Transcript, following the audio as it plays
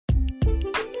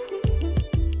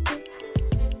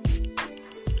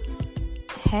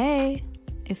Hey,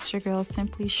 it's your girl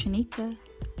Simply Shanika,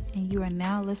 and you are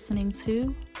now listening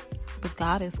to The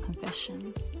Goddess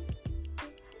Confessions.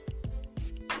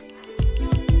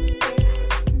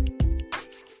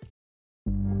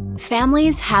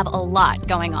 Families have a lot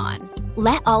going on.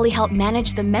 Let Ollie help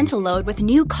manage the mental load with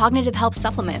new cognitive help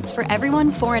supplements for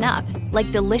everyone 4 and up,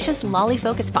 like delicious Lolly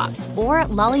Focus Pops or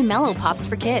Lolly Mellow Pops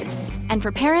for kids. And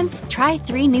for parents, try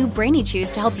 3 new Brainy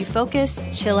Chews to help you focus,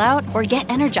 chill out, or get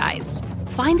energized.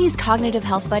 Find these cognitive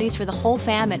health buddies for the whole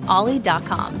fam at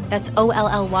ollie.com. That's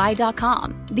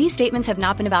OLLY.com. These statements have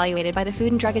not been evaluated by the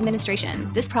Food and Drug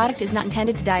Administration. This product is not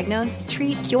intended to diagnose,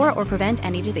 treat, cure, or prevent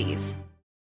any disease.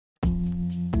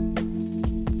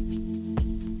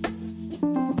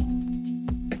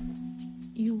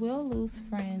 You will lose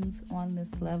friends on this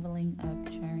leveling up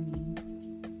journey.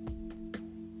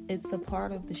 It's a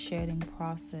part of the shedding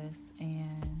process,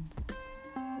 and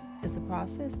it's a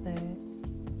process that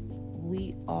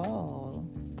we all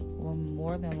will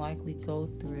more than likely go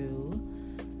through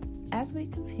as we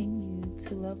continue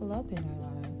to level up in our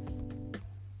lives.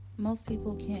 Most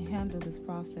people can't handle this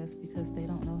process because they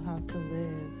don't know how to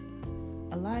live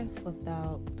a life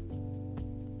without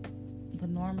the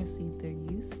normacy they're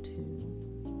used to.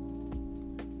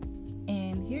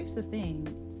 And here's the thing,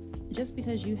 just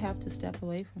because you have to step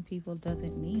away from people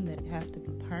doesn't mean that it has to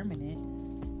be permanent.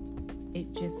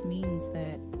 It just means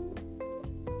that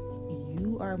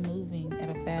you are moving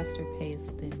at a faster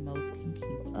pace than most can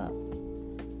keep up.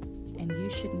 And you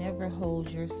should never hold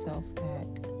yourself back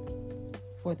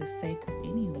for the sake of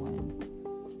anyone,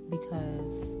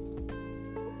 because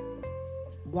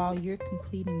while you're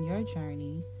completing your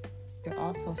journey, you're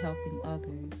also helping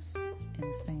others in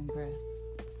the same breath.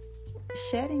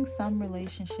 Shedding some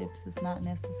relationships is not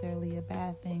necessarily a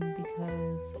bad thing,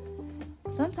 because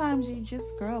sometimes you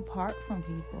just grow apart from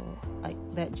people. Like,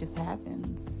 that just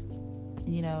happens.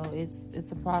 You know,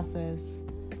 it's a process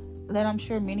that I'm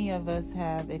sure many of us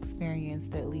have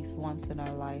experienced at least once in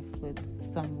our life with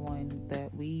someone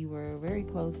that we were very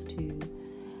close to.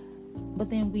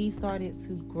 But then we started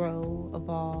to grow,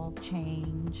 evolve,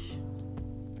 change.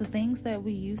 The things that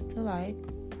we used to like,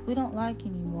 we don't like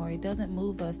anymore. It doesn't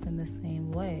move us in the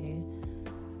same way.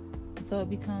 So it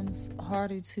becomes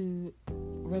harder to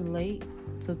relate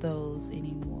to those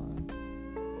anymore.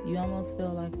 You almost feel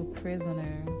like a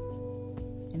prisoner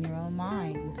in your own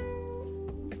mind.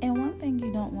 And one thing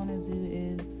you don't want to do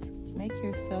is make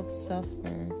yourself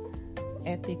suffer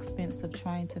at the expense of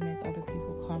trying to make other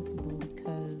people comfortable,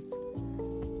 because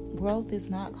growth is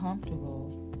not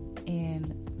comfortable,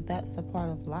 and that's a part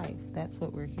of life. That's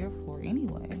what we're here for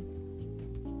anyway.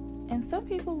 And some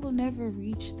people will never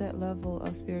reach that level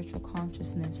of spiritual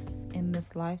consciousness in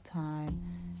this lifetime.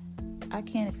 I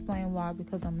can't explain why,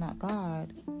 because I'm not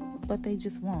God, but they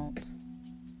just won't.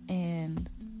 And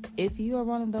if you are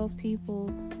one of those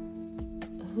people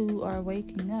who are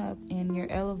waking up and you're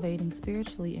elevating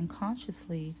spiritually and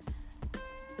consciously,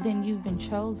 then you've been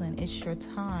chosen. It's your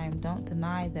time. Don't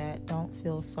deny that. Don't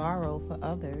feel sorrow for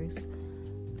others.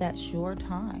 That's your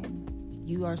time.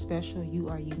 You are special. You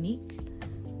are unique.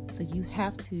 So you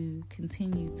have to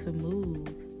continue to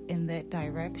move in that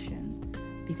direction,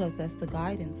 because that's the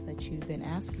guidance that you've been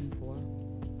asking for.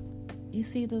 You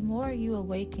see, the more you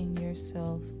awaken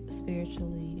yourself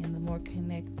spiritually and the more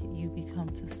connected you become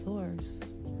to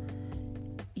Source,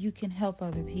 you can help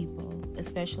other people,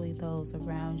 especially those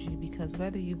around you, because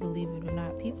whether you believe it or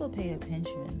not, people pay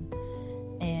attention.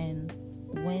 And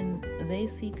when they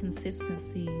see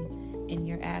consistency in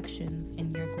your actions,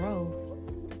 in your growth,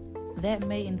 that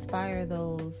may inspire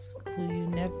those who you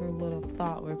never would have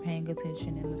thought were paying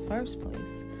attention in the first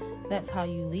place. That's how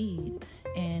you lead.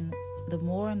 And the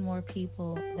more and more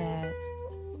people that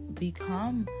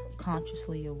become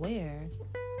consciously aware,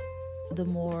 the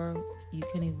more you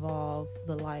can evolve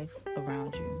the life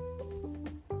around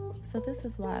you. So this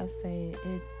is why I say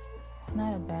it's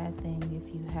not a bad thing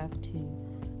if you have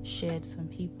to shed some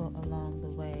people along the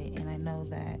way. And I know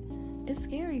that it's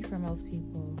scary for most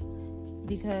people,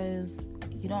 because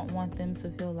you don't want them to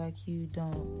feel like you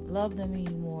don't love them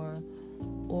anymore,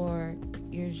 or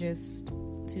you're just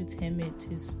too timid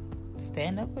to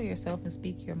stand up for yourself and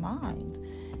speak your mind.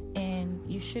 And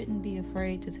you shouldn't be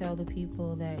afraid to tell the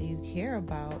people that you care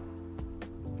about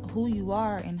who you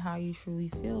are and how you truly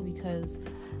feel, because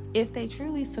if they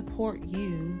truly support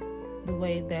you the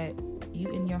way that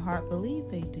you in your heart believe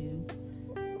they do,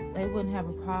 they wouldn't have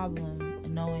a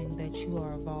problem knowing that you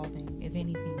are evolving. If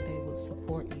anything, they would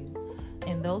support you.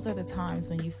 And those are the times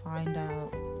when you find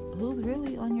out who's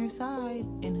really on your side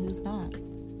and who's not.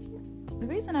 The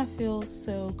reason I feel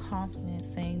so confident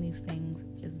saying these things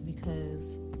is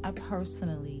because I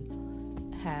personally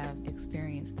have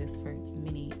experienced this for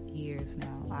many years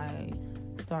now. I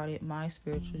started my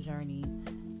spiritual journey,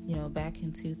 back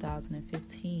in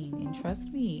 2015. And trust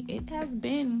me, it has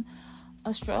been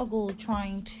a struggle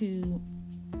trying to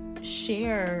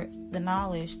share the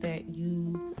knowledge that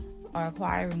you are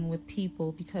acquiring with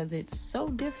people, because it's so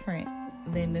different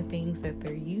than the things that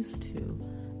they're used to.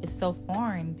 It's so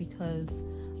foreign, because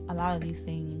a lot of these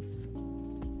things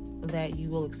that you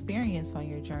will experience on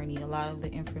your journey, a lot of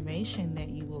the information that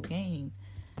you will gain,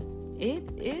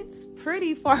 it's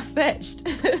pretty far-fetched.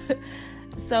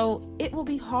 So it will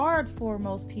be hard for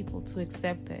most people to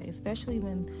accept that, especially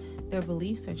when their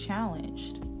beliefs are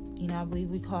challenged. I believe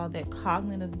we call that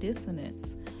cognitive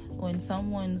dissonance. When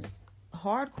someone's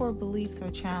hardcore beliefs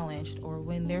are challenged, or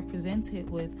when they're presented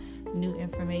with new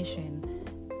information,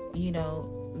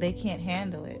 they can't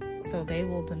handle it. So they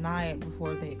will deny it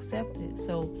before they accept it.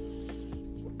 So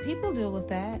people deal with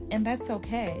that, and that's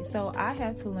okay. So I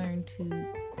had to learn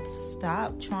to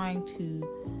stop trying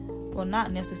to, well,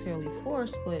 not necessarily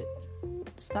force, but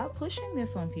stop pushing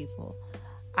this on people.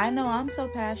 I know I'm so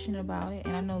passionate about it,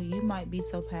 and I know you might be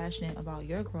so passionate about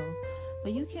your growth,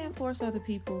 but you can't force other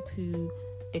people to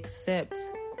accept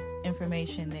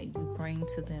information that you bring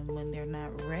to them when they're not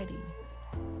ready.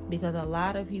 Because a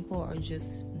lot of people are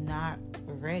just not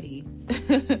ready.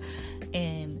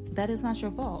 And that is not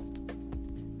your fault.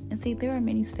 And see, there are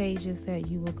many stages that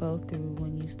you will go through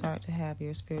when you start to have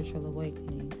your spiritual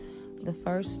awakening. The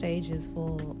first stages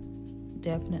will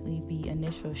definitely be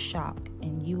initial shock,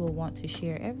 and you will want to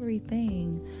share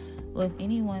everything with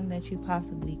anyone that you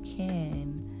possibly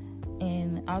can.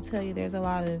 And I'll tell you, there's a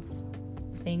lot of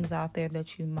things out there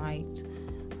that you might,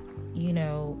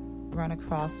 run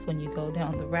across when you go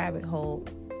down the rabbit hole.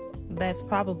 That's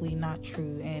probably not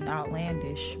true and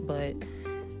outlandish, but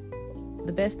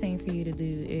the best thing for you to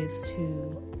do is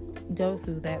to go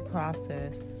through that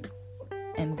process,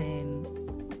 and then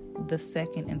the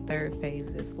second and third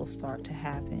phases will start to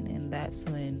happen, and that's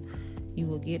when you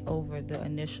will get over the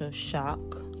initial shock.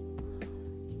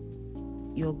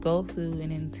 You'll go through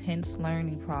an intense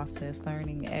learning process,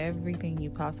 learning everything you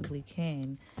possibly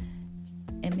can,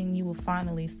 and then you will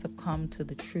finally succumb to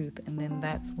the truth. And then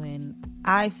that's when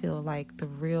I feel like the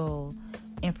real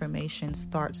information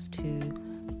starts to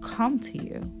come to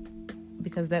you,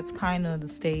 because that's kind of the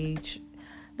stage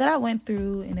that I went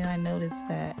through. And then I noticed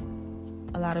that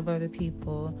a lot of other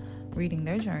people reading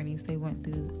their journeys, they went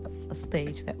through a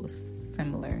stage that was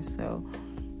similar. So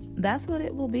that's what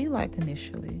it will be like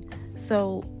initially.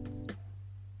 So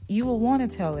you will want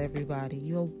to tell everybody.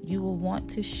 You will want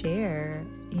to share,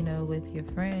 with your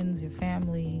friends, your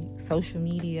family, social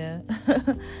media.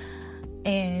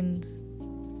 And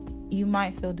you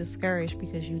might feel discouraged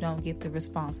because you don't get the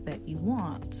response that you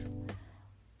want.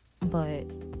 But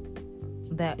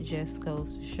that just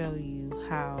goes to show you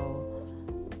how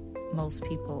most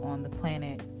people on the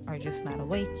planet are just not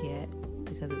awake yet,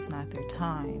 because it's not their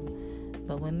time.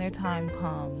 But when their time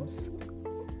comes,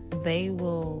 they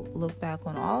will look back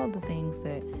on all of the things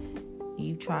that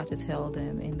you tried to tell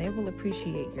them, and they will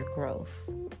appreciate your growth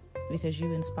because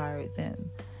you inspired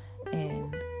them.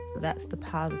 And that's the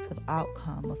positive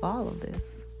outcome of all of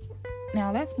this.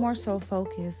 Now, that's more so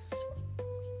focused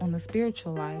on the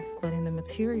spiritual life, but in the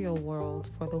material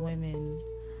world, for the women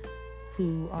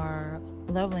who are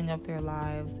leveling up their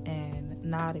lives and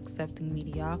not accepting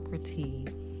mediocrity,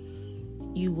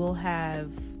 you will have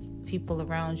people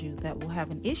around you that will have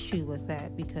an issue with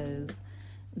that, because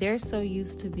they're so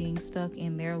used to being stuck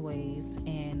in their ways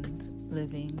and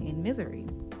living in misery.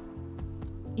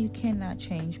 You cannot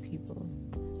change people.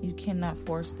 You cannot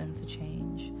force them to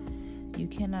change. You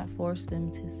cannot force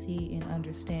them to see and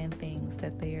understand things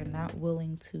that they are not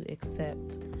willing to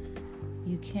accept.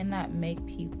 You cannot make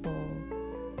people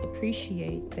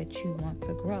appreciate that you want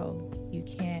to grow. You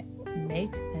can't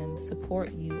make them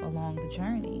support you along the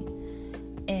journey.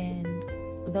 And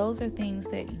those are things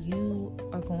that you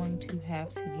are going to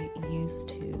have to get used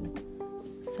to.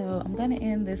 So I'm going to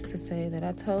end this to say that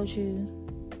I told you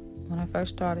when I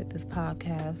first started this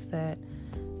podcast that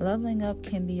leveling up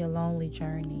can be a lonely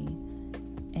journey,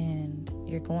 and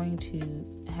you're going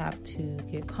to have to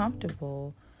get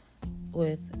comfortable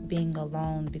with being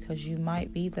alone, because you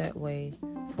might be that way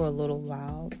for a little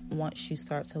while once you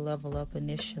start to level up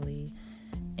initially.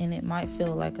 And it might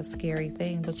feel like a scary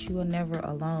thing, but you are never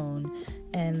alone.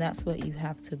 And that's what you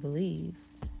have to believe.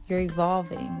 You're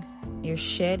evolving. You're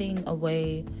shedding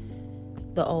away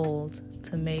the old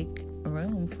to make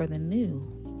room for the new.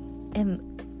 And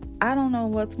I don't know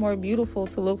what's more beautiful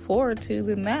to look forward to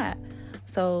than that.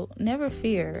 So never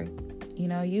fear.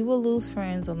 You will lose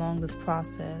friends along this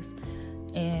process.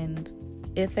 And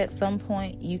If at some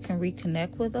point you can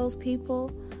reconnect with those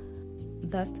people,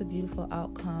 that's the beautiful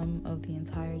outcome of the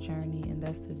entire journey, and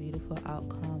that's the beautiful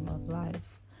outcome of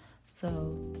life.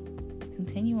 So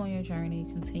continue on your journey,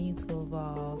 continue to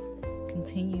evolve,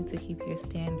 continue to keep your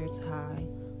standards high,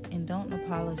 and don't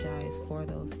apologize for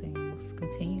those things.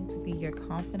 Continue to be your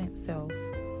confident self,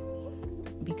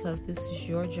 because this is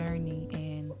your journey,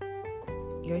 and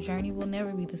your journey will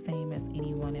never be the same as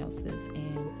anyone else's,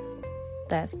 and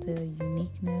that's the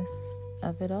uniqueness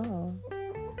of it all.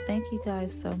 Thank you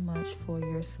guys so much for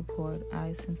your support.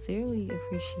 I sincerely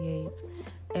appreciate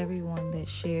everyone that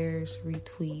shares,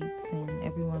 retweets, and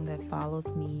everyone that follows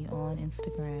me on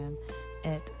Instagram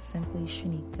at Simply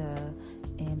Shanika,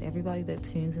 and everybody that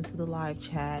tunes into the live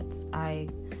chats. I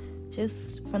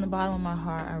just, from the bottom of my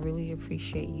heart, I really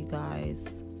appreciate you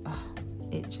guys.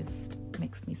 It just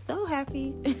makes me so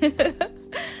happy.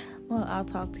 Well, I'll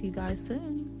talk to you guys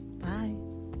soon. Bye.